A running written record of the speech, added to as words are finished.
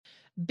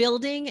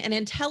Building an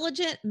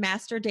Intelligent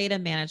Master Data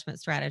Management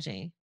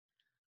Strategy.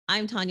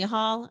 I'm Tanya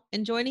Hall,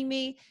 and joining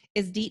me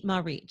is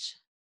Dietmar Reach,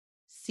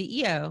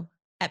 CEO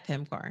at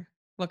Pimcore.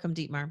 Welcome,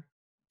 Dietmar.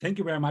 Thank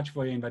you very much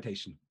for your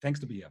invitation. Thanks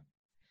to be here.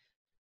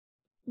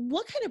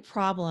 What kind of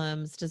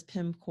problems does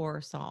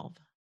Pimcore solve?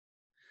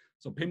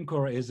 So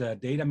Pimcore is a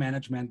data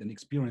management and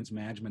experience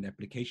management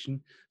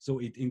application. So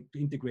it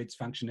integrates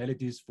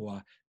functionalities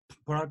for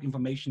product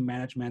information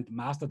management,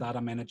 master data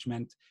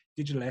management,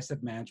 digital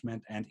asset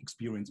management, and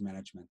experience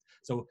management.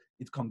 So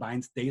it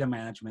combines data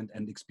management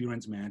and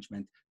experience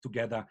management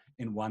together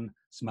in one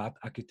smart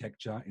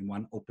architecture, in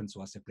one open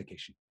source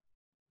application.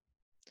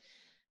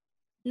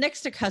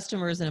 Next to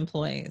customers and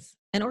employees,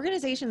 an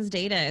organization's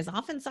data is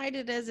often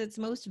cited as its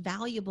most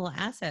valuable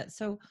asset.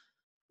 So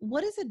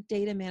what is a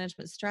data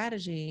management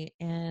strategy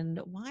and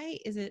why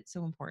is it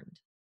so important?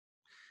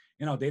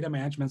 Data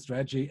management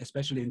strategy,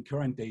 especially in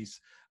current days,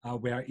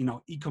 where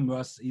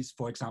e-commerce is,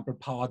 for example,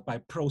 powered by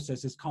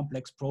processes,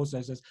 complex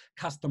processes,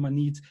 customer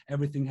needs.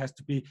 Everything has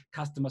to be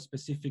customer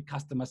specific,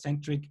 customer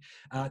centric.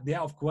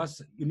 There, of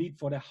course, you need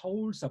for the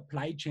whole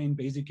supply chain.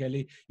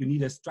 Basically, you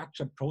need a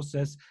structured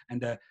process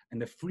and a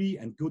free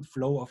and good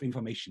flow of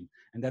information,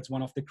 and that's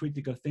one of the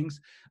critical things.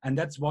 And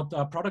that's what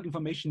product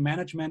information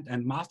management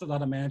and master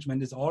data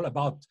management is all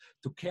about: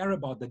 to care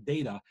about the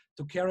data,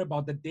 to care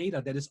about the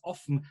data that is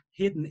often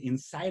hidden in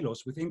silos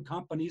within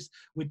companies,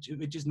 which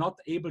is not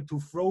able to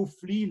flow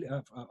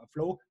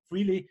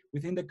freely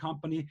within the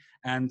company.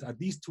 And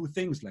these two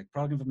things, like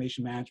product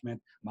information management,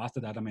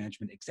 master data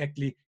management,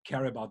 exactly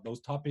care about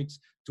those topics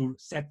to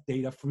set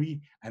data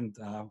free and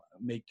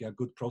make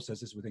good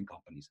processes within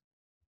companies.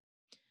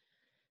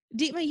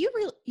 Deepa,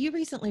 you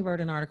recently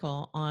wrote an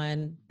article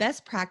on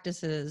best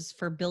practices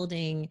for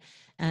building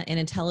an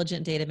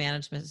intelligent data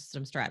management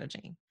system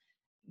strategy.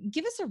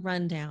 Give us a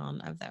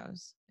rundown of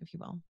those, if you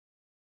will.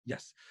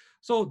 Yes.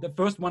 So the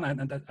first one,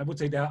 and I would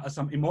say there are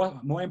some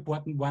more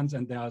important ones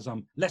and there are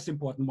some less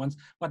important ones,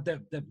 but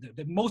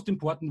the most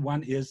important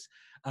one is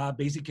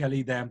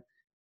basically the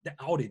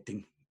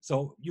auditing.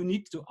 So you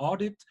need to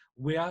audit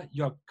where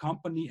your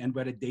company and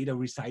where the data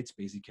resides,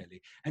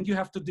 basically. And you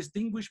have to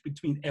distinguish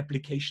between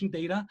application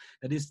data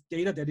that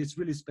is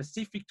really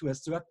specific to a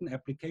certain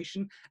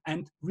application,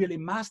 and really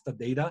master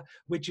data,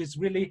 which is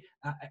really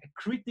a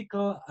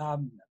critical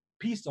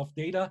piece of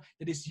data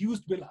that is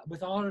used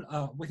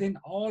within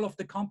all of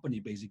the company,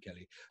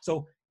 basically.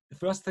 So the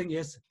first thing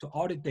is to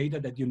audit data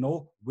that you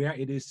know where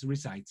it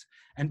resides.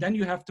 And then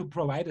you have to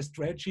provide a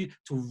strategy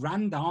to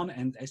run down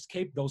and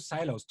escape those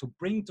silos, to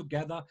bring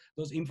together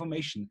those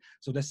information.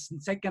 So the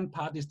second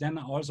part is then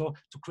also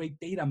to create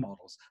data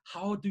models.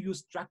 How do you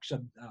structure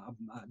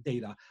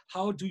data?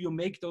 How do you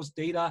make those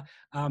data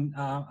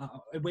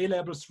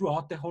available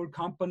throughout the whole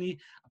company,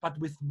 but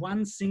with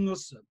one single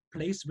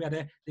place where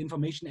the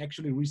information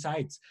actually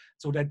resides,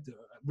 so that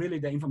really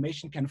the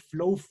information can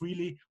flow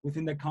freely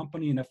within the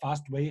company in a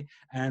fast way.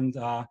 And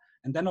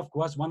then, of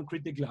course, one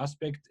critical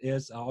aspect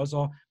is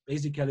also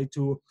basically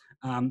to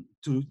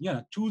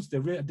choose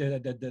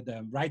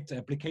the right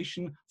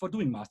application for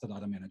doing master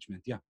data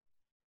management. Yeah.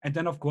 And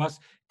then, of course,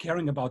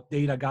 caring about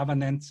data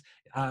governance,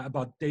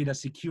 about data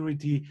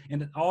security,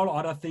 and all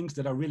other things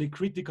that are really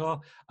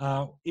critical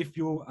if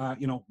you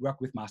work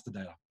with master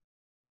data.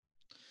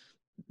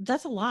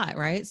 That's a lot,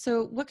 right?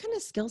 So what kind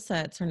of skill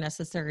sets are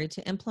necessary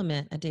to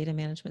implement a data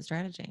management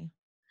strategy?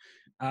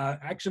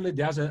 Actually,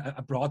 there's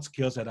a broad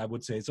skill set, I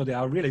would say. So there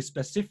are really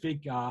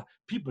specific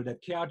people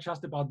that care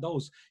just about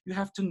those. You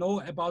have to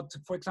know about,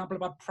 for example,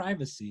 about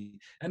privacy.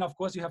 And of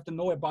course, you have to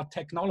know about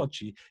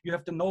technology. You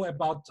have to know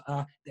about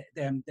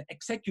the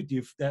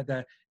executive,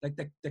 the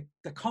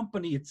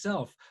company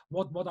itself.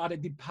 What are the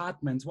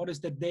departments? What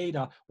is the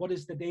data? What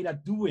is the data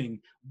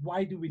doing?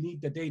 Why do we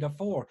need the data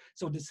for?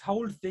 So this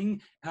whole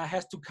thing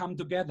has to come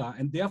together.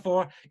 And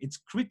therefore, it's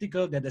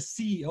critical that a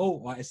CEO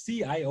or a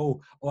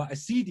CIO or a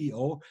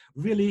CDO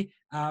really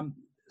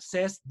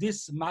says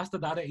this master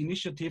data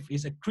initiative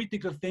is a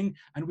critical thing,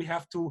 and we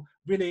have to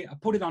really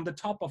put it on the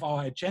top of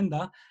our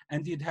agenda.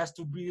 And it has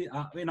to be,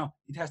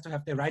 it has to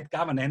have the right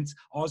governance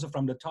also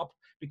from the top,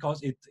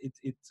 because it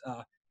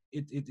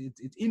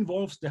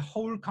involves the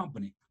whole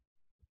company.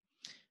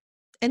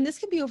 And this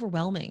can be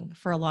overwhelming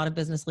for a lot of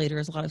business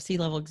leaders, a lot of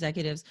C-level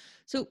executives.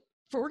 So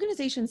for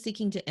organizations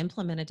seeking to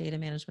implement a data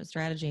management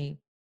strategy,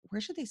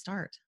 where should they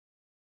start?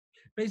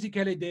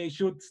 Basically, they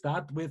should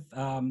start with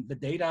the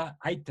data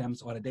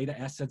items or the data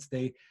assets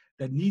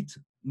that need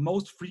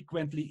most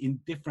frequently in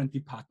different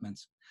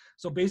departments.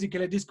 So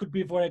basically, this could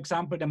be, for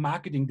example, the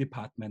marketing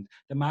department.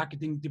 The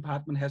marketing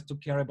department has to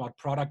care about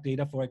product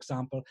data, for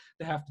example.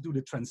 They have to do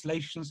the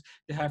translations.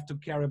 They have to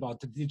care about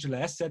the digital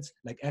assets,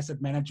 like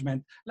asset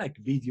management, like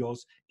videos,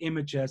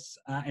 images,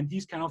 and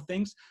these kind of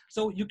things.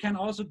 So you can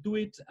also do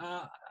it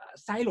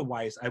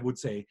silo-wise, I would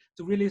say,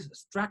 to really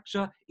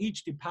structure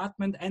each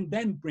department and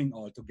then bring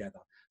all together.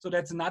 So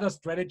that's another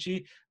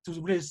strategy to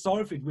really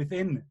solve it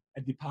within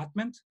a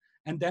department,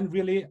 and then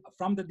really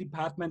from the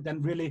department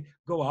then really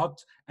go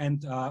out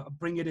and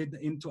bring it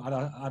into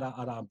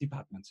other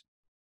departments.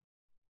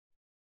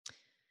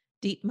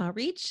 Dietmar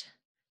Reach,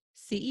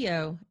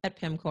 CEO at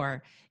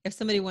PIMCore. If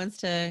somebody wants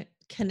to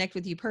connect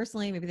with you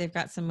personally, maybe they've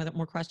got some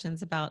more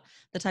questions about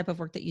the type of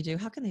work that you do,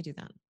 how can they do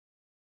that?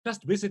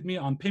 Just visit me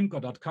on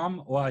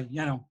pimcore.com, or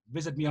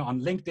visit me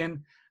on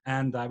LinkedIn,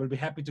 and I will be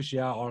happy to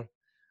share all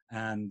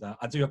and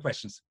answer your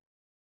questions.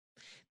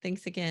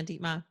 Thanks again,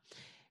 Dietmar.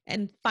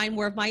 And find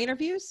more of my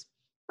interviews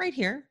right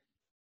here,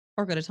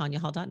 or go to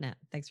tanyahall.net.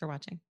 Thanks for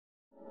watching.